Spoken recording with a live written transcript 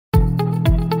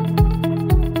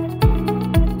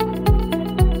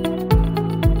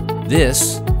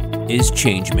This is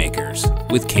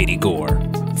ChangeMakers with Katie Gore,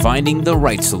 finding the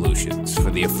right solutions for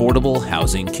the affordable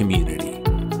housing community.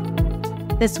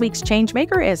 This week's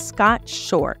ChangeMaker is Scott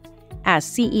Short. As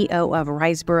CEO of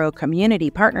RiseBoro Community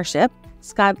Partnership,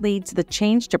 Scott leads the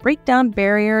change to break down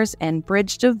barriers and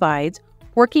bridge divides,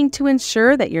 working to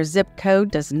ensure that your zip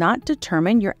code does not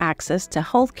determine your access to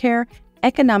healthcare,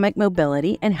 economic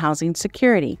mobility, and housing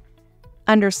security.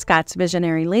 Under Scott's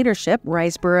visionary leadership,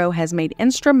 RiseBoro has made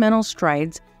instrumental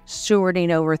strides,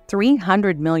 stewarding over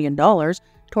 $300 million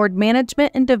toward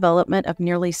management and development of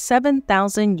nearly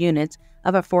 7,000 units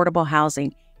of affordable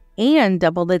housing, and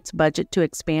doubled its budget to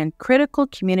expand critical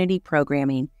community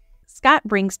programming. Scott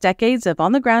brings decades of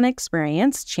on-the-ground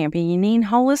experience championing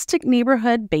holistic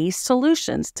neighborhood-based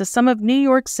solutions to some of New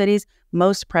York City's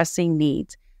most pressing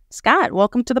needs. Scott,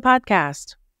 welcome to the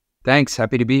podcast. Thanks.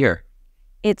 Happy to be here.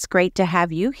 It's great to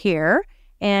have you here.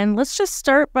 And let's just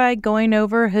start by going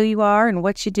over who you are and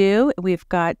what you do. We've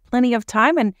got plenty of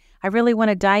time, and I really want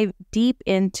to dive deep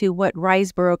into what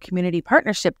RiseBoro Community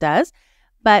Partnership does.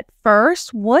 But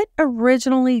first, what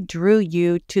originally drew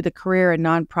you to the career in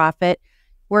nonprofit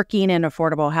working in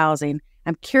affordable housing?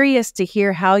 I'm curious to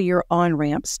hear how your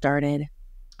on-ramp started.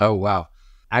 Oh, wow.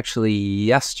 Actually,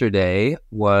 yesterday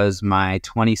was my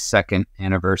 22nd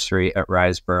anniversary at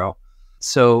RiseBoro.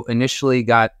 So initially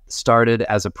got started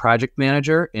as a project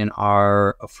manager in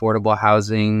our affordable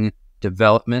housing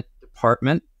development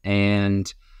department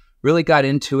and really got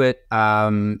into it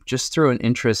just through an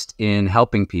interest in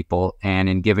helping people and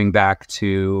in giving back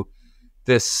to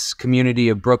this community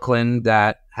of Brooklyn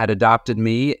that had adopted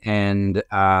me. And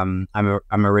I'm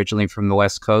originally from the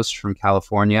West Coast, from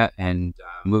California, and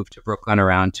moved to Brooklyn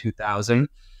around 2000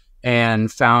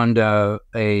 and found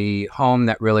a home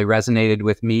that really resonated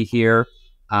with me here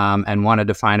and wanted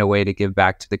to find a way to give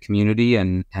back to the community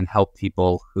and help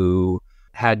people who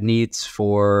had needs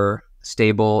for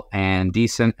stable and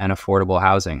decent and affordable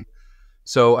housing.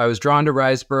 So I was drawn to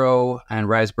RiseBoro and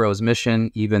RiseBoro's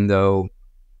mission, even though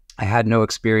I had no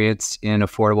experience in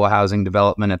affordable housing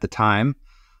development at the time,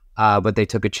 but they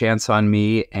took a chance on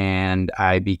me, and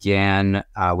I began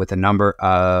with a number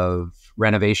of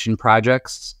renovation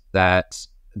projects that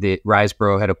the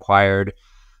RiseBoro had acquired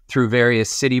through various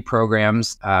city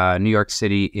programs. New York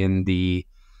City in the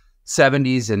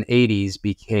 70s and 80s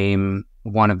became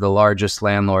one of the largest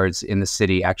landlords in the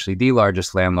city, actually the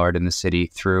largest landlord in the city,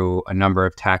 through a number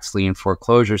of tax lien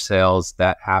foreclosure sales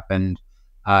that happened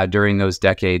during those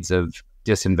decades of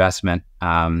disinvestment.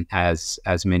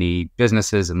 As many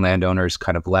businesses and landowners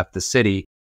kind of left the city,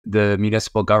 the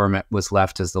municipal government was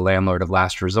left as the landlord of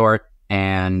last resort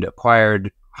and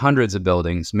acquired hundreds of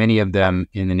buildings, many of them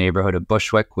in the neighborhood of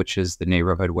Bushwick, which is the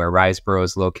neighborhood where RiseBoro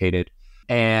is located.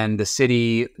 And the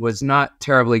city was not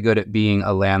terribly good at being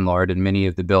a landlord, and many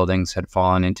of the buildings had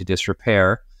fallen into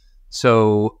disrepair.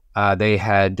 So they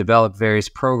had developed various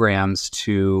programs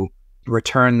to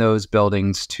return those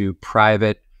buildings to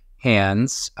private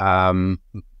hands,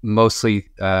 mostly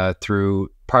through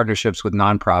partnerships with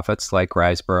nonprofits like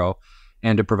RiseBoro,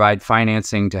 and to provide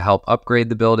financing to help upgrade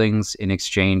the buildings in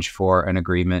exchange for an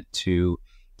agreement to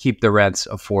keep the rents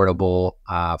affordable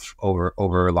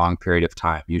over a long period of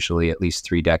time, usually at least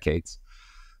 3 decades.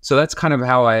 So that's kind of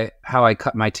how I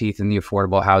cut my teeth in the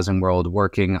affordable housing world,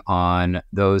 working on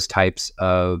those types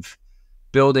of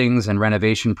buildings and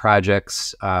renovation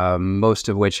projects, most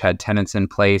of which had tenants in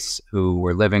place who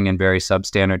were living in very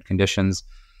substandard conditions.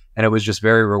 And it was just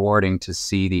very rewarding to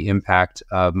see the impact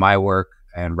of my work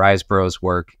and RiseBoro's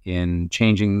work in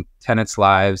changing tenants'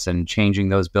 lives and changing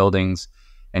those buildings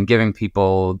and giving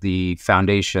people the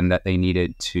foundation that they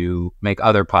needed to make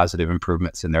other positive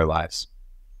improvements in their lives.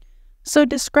 So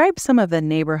describe some of the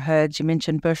neighborhoods. You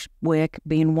mentioned Bushwick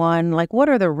being one. Like, what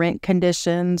are the rent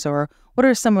conditions, or what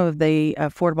are some of the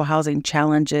affordable housing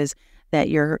challenges that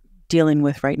you're dealing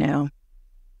with right now?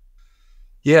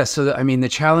 Yeah, so the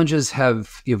challenges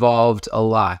have evolved a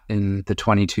lot in the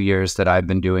 22 years that I've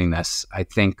been doing this. I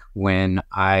think when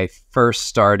I first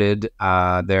started,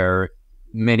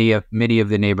 many of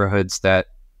the neighborhoods that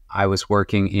I was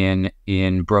working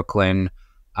in Brooklyn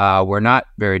were not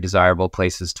very desirable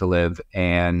places to live,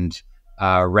 and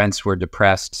rents were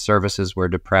depressed, services were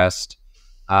depressed.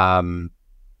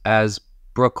 As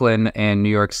Brooklyn and New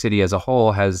York City as a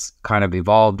whole has kind of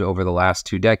evolved over the last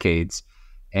 2 decades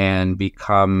and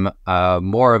become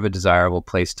more of a desirable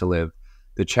place to live,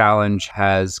 the challenge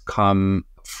has come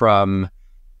from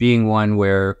being one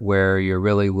where you're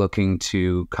really looking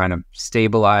to kind of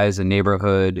stabilize a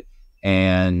neighborhood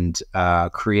and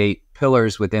create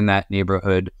pillars within that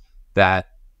neighborhood that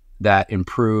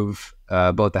improve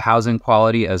both the housing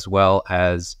quality as well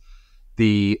as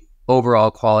the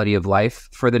overall quality of life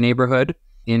for the neighborhood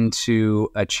into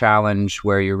a challenge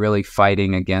where you're really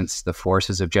fighting against the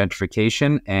forces of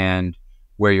gentrification and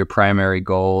where your primary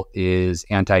goal is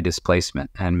anti-displacement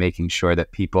and making sure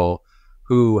that people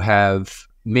who have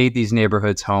made these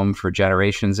neighborhoods home for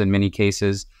generations in many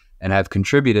cases and have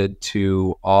contributed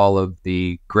to all of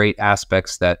the great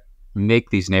aspects that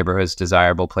make these neighborhoods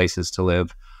desirable places to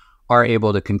live are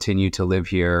able to continue to live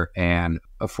here and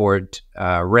afford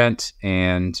rent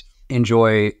and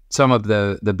enjoy some of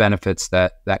the benefits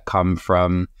that come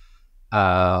from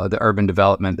the urban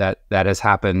development that has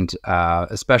happened,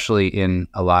 especially in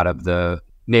a lot of the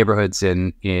neighborhoods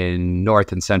in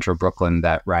North and Central Brooklyn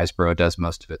that RiseBoro does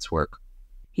most of its work.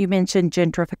 You mentioned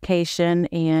gentrification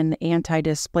and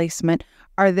anti-displacement.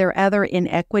 Are there other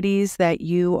inequities that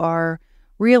you are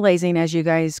realizing as you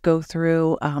guys go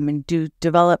through and do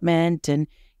development? And,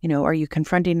 are you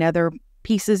confronting other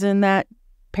pieces in that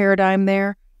paradigm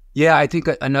there? Yeah, I think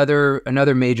another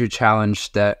major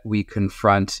challenge that we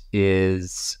confront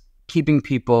is keeping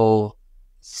people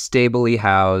stably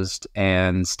housed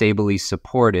and stably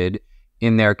supported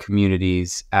in their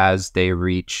communities as they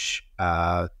reach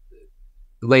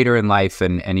later in life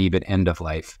and even end of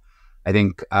life. I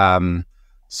think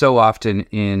so often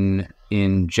in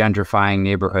gentrifying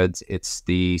neighborhoods, it's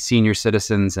the senior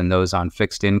citizens and those on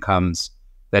fixed incomes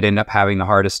that end up having the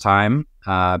hardest time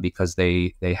because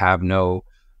they have no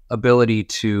ability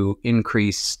to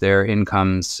increase their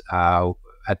incomes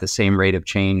at the same rate of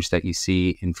change that you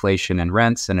see inflation in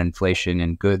rents and inflation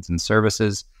in goods and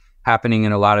services happening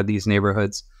in a lot of these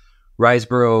neighborhoods.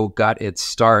 RiseBoro got its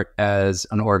start as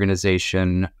an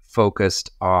organization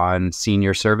focused on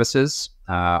senior services.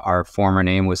 Our former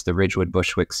name was the Ridgewood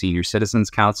Bushwick Senior Citizens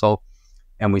Council,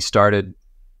 and we started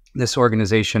this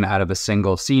organization out of a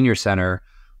single senior center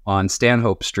on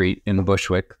Stanhope Street in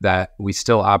Bushwick that we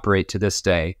still operate to this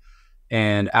day.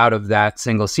 And out of that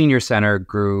single senior center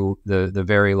grew the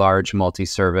very large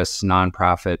multi-service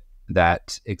nonprofit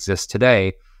that exists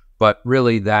today. But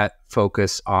really that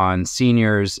focus on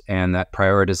seniors and that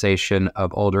prioritization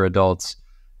of older adults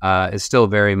is still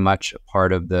very much a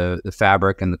part of the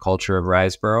fabric and the culture of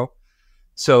RiseBoro.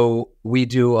 So we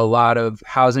do a lot of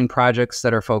housing projects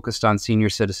that are focused on senior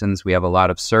citizens. We have a lot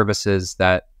of services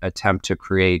that attempt to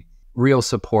create real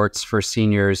supports for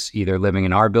seniors, either living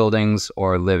in our buildings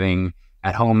or living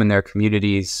at home in their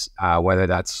communities, whether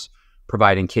that's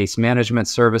providing case management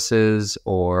services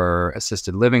or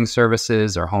assisted living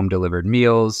services or home delivered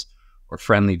meals or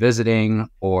friendly visiting,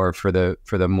 or for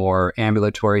the more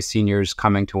ambulatory seniors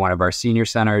coming to one of our senior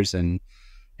centers and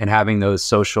having those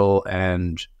social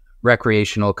and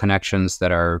recreational connections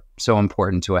that are so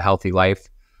important to a healthy life.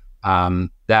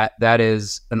 That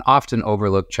is an often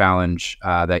overlooked challenge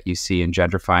that you see in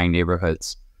gentrifying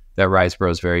neighborhoods that RiseBoro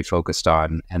is very focused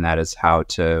on, and that is how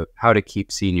to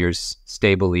keep seniors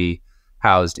stably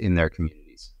housed in their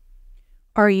communities.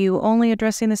 Are you only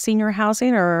addressing the senior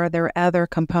housing, or are there other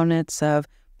components of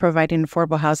providing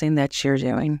affordable housing that you're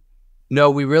doing? No,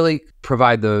 we really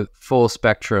provide the full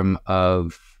spectrum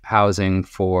of housing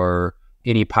for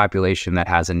any population that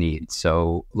has a need.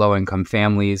 So low-income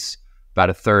families, about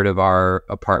a third of our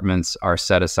apartments are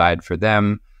set aside for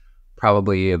them.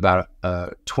 Probably about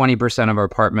 20% of our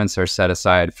apartments are set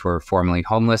aside for formerly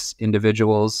homeless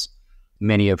individuals,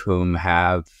 many of whom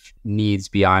have needs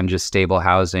beyond just stable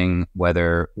housing,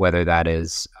 whether that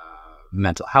is a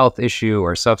mental health issue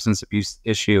or substance abuse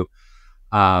issue,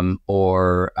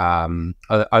 or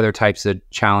other types of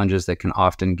challenges that can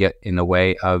often get in the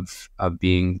way of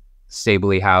being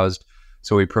stably housed.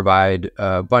 So we provide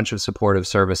a bunch of supportive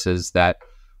services that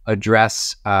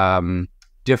address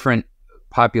different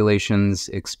populations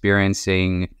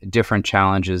experiencing different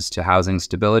challenges to housing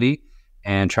stability,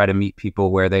 and try to meet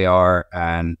people where they are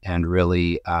and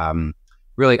really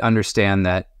understand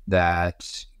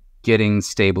that getting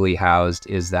stably housed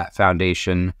is that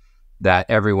foundation that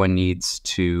everyone needs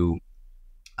to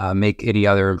make any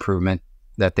other improvement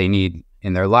that they need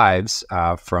in their lives,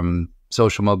 from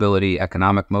social mobility,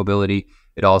 economic mobility.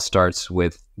 It all starts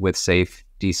with safe,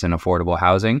 decent, affordable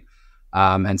housing.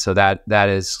 And so that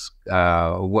is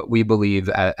what we believe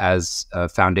as a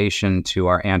foundation to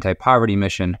our anti-poverty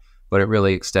mission, but it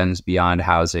really extends beyond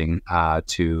housing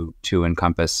to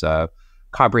encompass a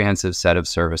comprehensive set of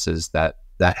services that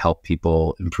help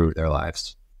people improve their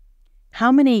lives.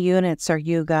 How many units are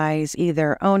you guys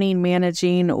either owning,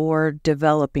 managing, or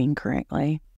developing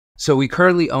currently? So we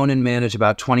currently own and manage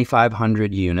about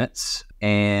 2,500 units,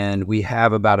 and we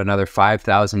have about another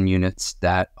 5,000 units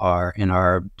that are in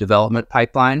our development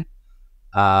pipeline.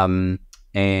 And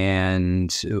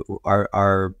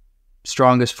our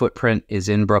strongest footprint is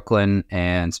in Brooklyn,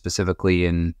 and specifically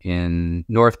in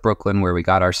North Brooklyn, where we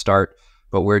got our start.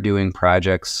 But we're doing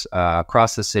projects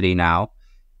across the city now,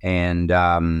 and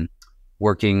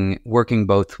working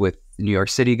both with New York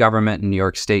City government and New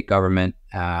York State government,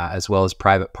 as well as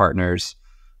private partners,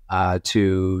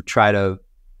 to try to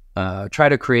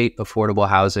create affordable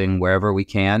housing wherever we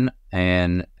can,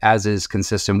 and as is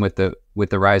consistent with the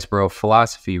RiseBoro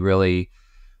philosophy, really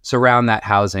surround that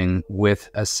housing with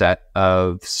a set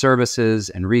of services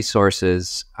and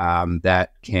resources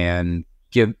that can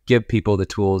give people the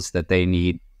tools that they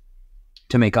need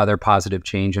to make other positive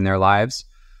change in their lives.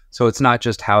 So it's not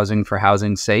just housing for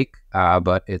housing's sake,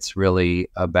 but it's really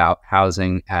about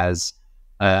housing as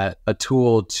a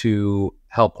tool to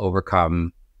help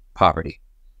overcome poverty.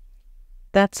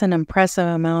 That's an impressive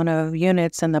amount of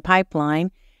units in the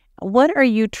pipeline. What are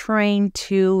you trying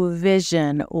to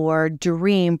vision or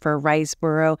dream for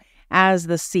RiseBoro as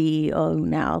the CEO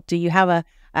now? Do you have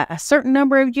a certain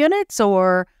number of units,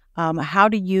 or how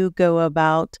do you go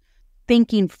about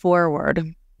thinking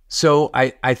forward? So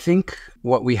I think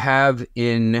what we have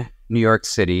in New York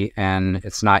City, and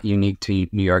it's not unique to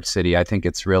New York City, I think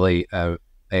it's really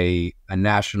a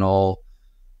national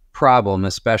problem,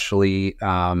 especially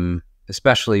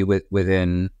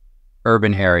within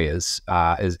urban areas,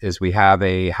 is we have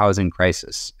a housing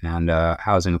crisis and a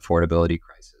housing affordability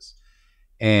crisis.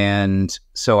 And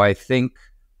so I think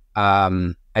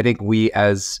we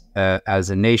as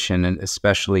a nation, and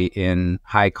especially in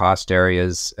high cost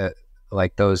areas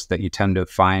like those that you tend to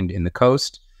find in the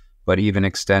coast, but even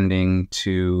extending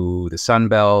to the Sun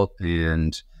Belt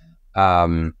and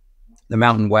the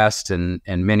Mountain West and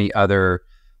many other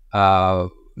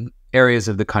areas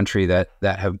of the country that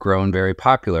have grown very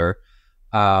popular,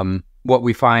 what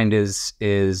we find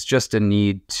is just a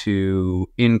need to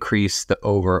increase the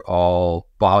overall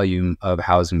volume of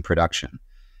housing production.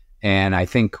 And I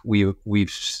think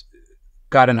we've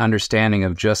got an understanding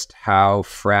of just how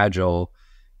fragile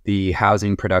the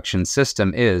housing production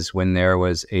system is when there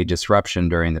was a disruption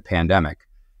during the pandemic.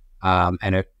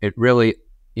 And it really,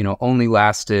 only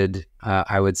lasted,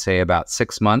 I would say, about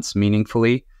 6 months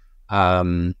meaningfully,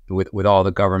 with all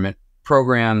the government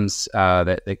programs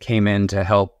that came in to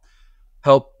help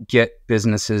get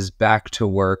businesses back to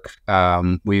work.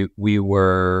 We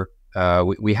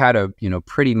had a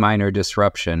pretty minor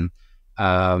disruption.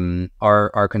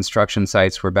 Our construction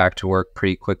sites were back to work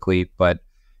pretty quickly, but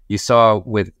you saw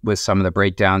with some of the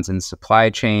breakdowns in supply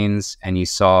chains, and you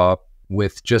saw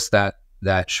with just that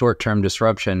short-term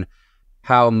disruption,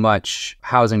 how much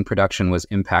housing production was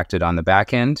impacted on the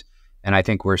back end. And I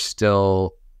think we're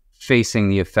still facing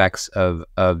the effects of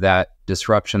that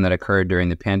disruption that occurred during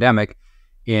the pandemic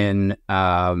in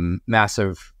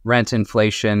massive rent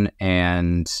inflation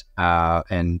and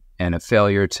a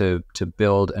failure to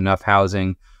build enough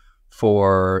housing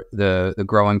for the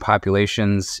growing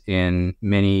populations in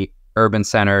many urban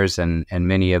centers and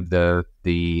many of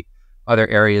the other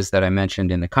areas that I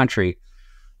mentioned in the country.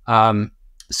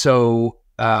 So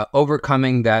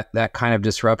overcoming that kind of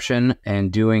disruption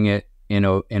and doing it in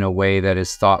a way that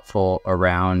is thoughtful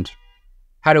around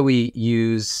how do we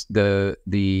use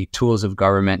the tools of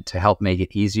government to help make it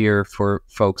easier for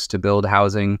folks to build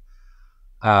housing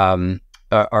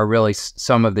are really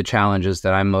some of the challenges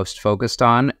that I'm most focused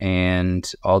on.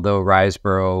 And although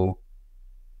RiseBoro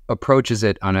approaches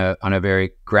it on a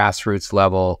very grassroots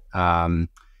level, in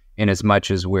as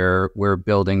much as we're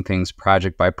building things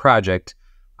project by project,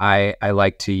 I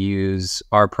like to use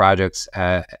our projects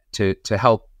to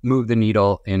help move the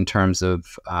needle in terms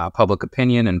of public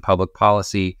opinion and public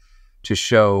policy, to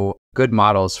show good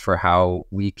models for how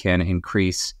we can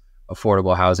increase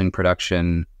affordable housing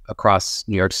production across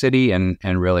New York City and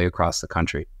really across the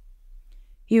country.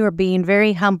 You are being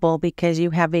very humble because you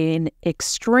have an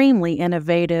extremely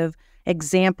innovative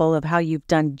example of how you've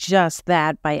done just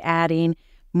that by adding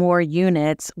more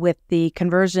units with the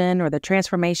conversion or the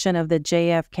transformation of the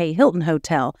JFK Hilton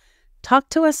Hotel. Talk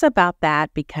to us about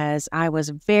that, because I was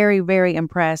very, very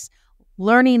impressed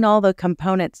learning all the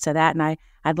components to that, and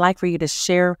I'd like for you to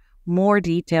share more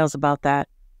details about that.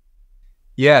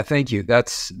 Yeah, thank you.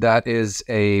 That is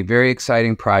a very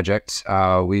exciting project.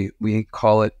 We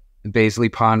call it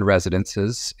Baisley Pond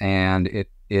Residences, and it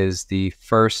is the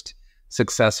first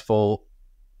successful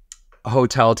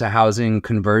hotel to housing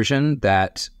conversion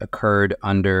that occurred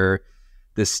under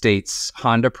the state's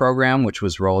Honda program, which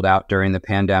was rolled out during the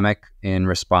pandemic in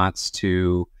response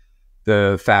to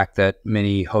the fact that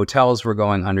many hotels were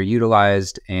going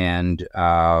underutilized, and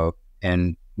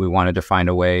we wanted to find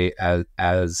a way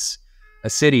as a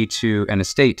city and a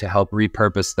state to help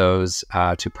repurpose those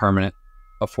to permanent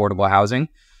affordable housing.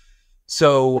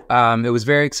 So it was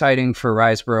very exciting for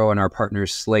RiseBoro and our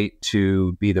partners Slate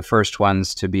to be the first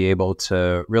ones to be able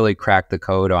to really crack the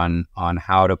code on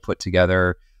how to put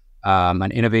together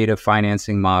an innovative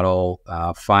financing model,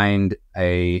 find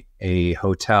a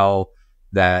hotel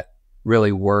that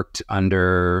really worked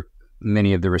under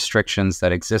many of the restrictions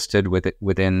that existed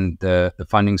within the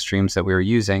funding streams that we were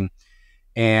using,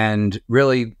 and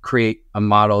really create a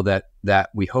model that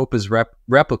we hope is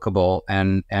replicable.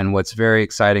 And what's very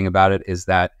exciting about it is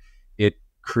that it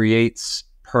creates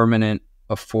permanent,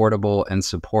 affordable, and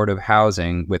supportive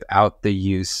housing without the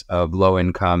use of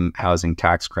low-income housing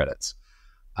tax credits.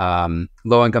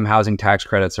 Low-income housing tax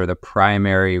credits are the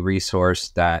primary resource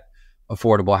that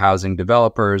affordable housing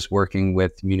developers working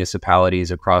with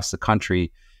municipalities across the country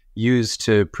use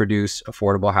to produce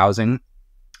affordable housing.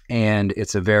 And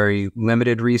it's a very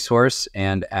limited resource.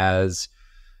 And as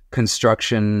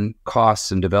construction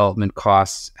costs and development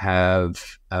costs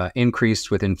have increased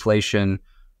with inflation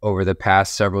over the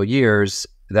past several years,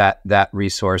 that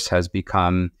resource has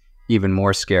become even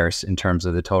more scarce in terms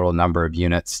of the total number of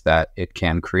units that it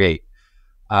can create.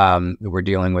 We're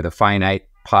dealing with a finite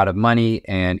pot of money,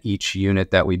 and each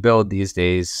unit that we build these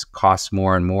days costs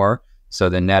more and more. So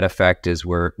the net effect is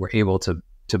we're able to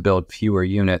build fewer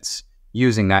units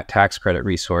using that tax credit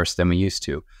resource than we used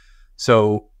to.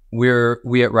 So we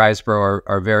at RiseBoro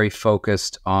are very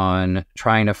focused on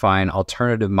trying to find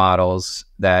alternative models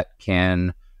that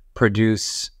can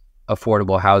produce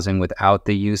affordable housing without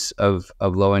the use of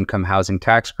low-income housing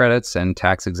tax credits and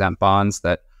tax-exempt bonds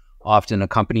that often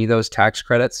accompany those tax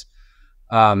credits.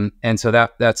 And so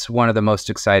that's one of the most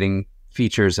exciting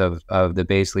features of the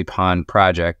Baisley Pond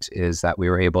project, is that we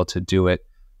were able to do it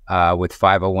with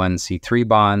 501c3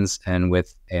 bonds and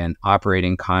with an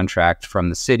operating contract from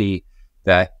the city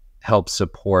that helps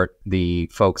support the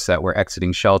folks that were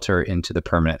exiting shelter into the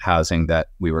permanent housing that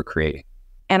we were creating.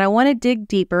 And I want to dig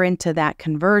deeper into that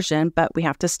conversion, but we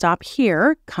have to stop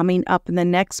here. Coming up in the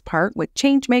next part with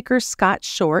ChangeMaker Scott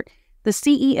Short, the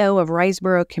CEO of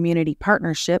RiseBoro Community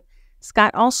Partnership.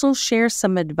 Scott also shares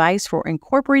some advice for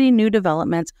incorporating new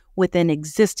developments within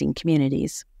existing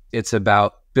communities. It's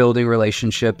about building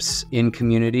relationships in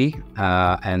community,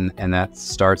 and that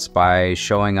starts by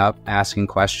showing up, asking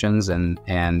questions, and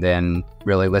then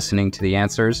really listening to the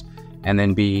answers, and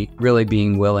then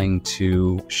being willing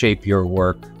to shape your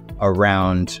work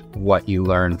around what you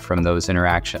learn from those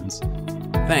interactions.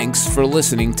 Thanks for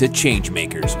listening to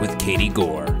Changemakers with Katie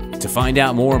Gore. To find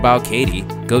out more about Katie,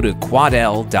 go to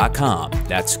quadel.com.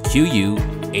 That's QUADEL.com.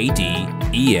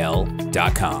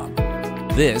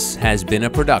 This has been a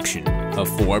production of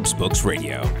Forbes Books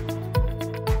Radio.